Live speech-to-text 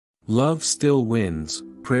Love still wins,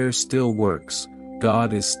 prayer still works,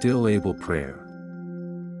 God is still able. Prayer.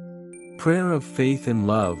 Prayer of faith and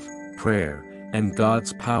love, prayer, and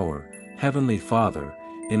God's power. Heavenly Father,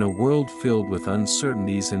 in a world filled with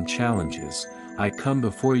uncertainties and challenges, I come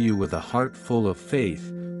before you with a heart full of faith,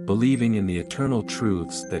 believing in the eternal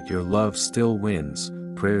truths that your love still wins,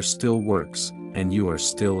 prayer still works, and you are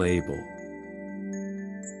still able.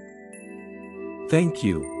 Thank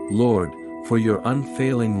you, Lord, for your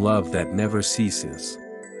unfailing love that never ceases.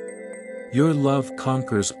 Your love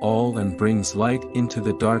conquers all and brings light into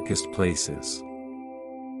the darkest places.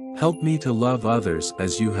 Help me to love others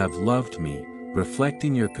as you have loved me,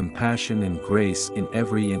 reflecting your compassion and grace in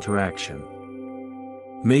every interaction.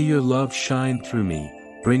 May your love shine through me,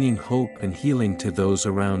 bringing hope and healing to those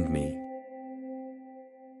around me.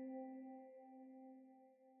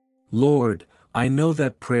 Lord, I know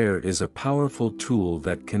that prayer is a powerful tool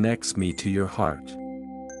that connects me to your heart.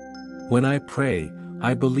 When I pray,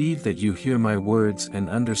 I believe that you hear my words and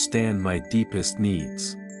understand my deepest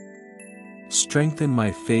needs. Strengthen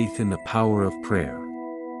my faith in the power of prayer.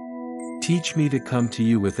 Teach me to come to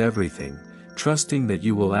you with everything, trusting that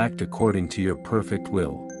you will act according to your perfect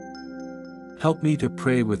will. Help me to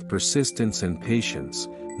pray with persistence and patience,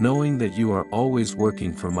 knowing that you are always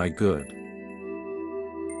working for my good.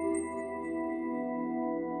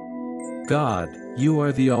 God, you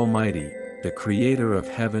are the Almighty, the Creator of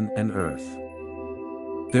heaven and earth.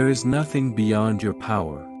 There is nothing beyond your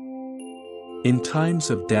power. In times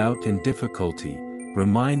of doubt and difficulty,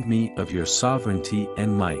 remind me of your sovereignty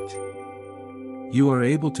and might. You are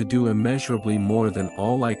able to do immeasurably more than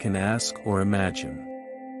all I can ask or imagine.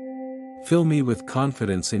 Fill me with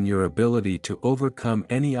confidence in your ability to overcome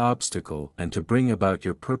any obstacle and to bring about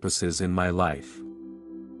your purposes in my life.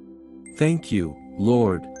 Thank you,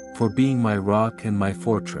 Lord, for being my rock and my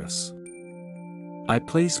fortress. I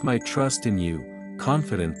place my trust in you,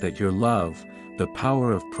 confident that your love, the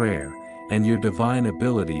power of prayer, and your divine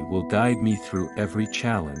ability will guide me through every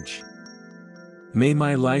challenge. May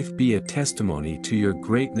my life be a testimony to your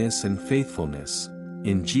greatness and faithfulness.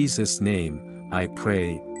 In Jesus' name, I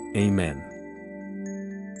pray, Amen.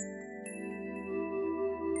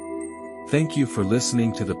 Thank you for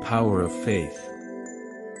listening to The Power of Faith.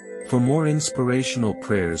 For more inspirational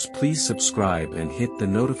prayers, please subscribe and hit the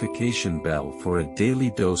notification bell for a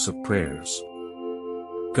daily dose of prayers.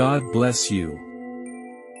 God bless you.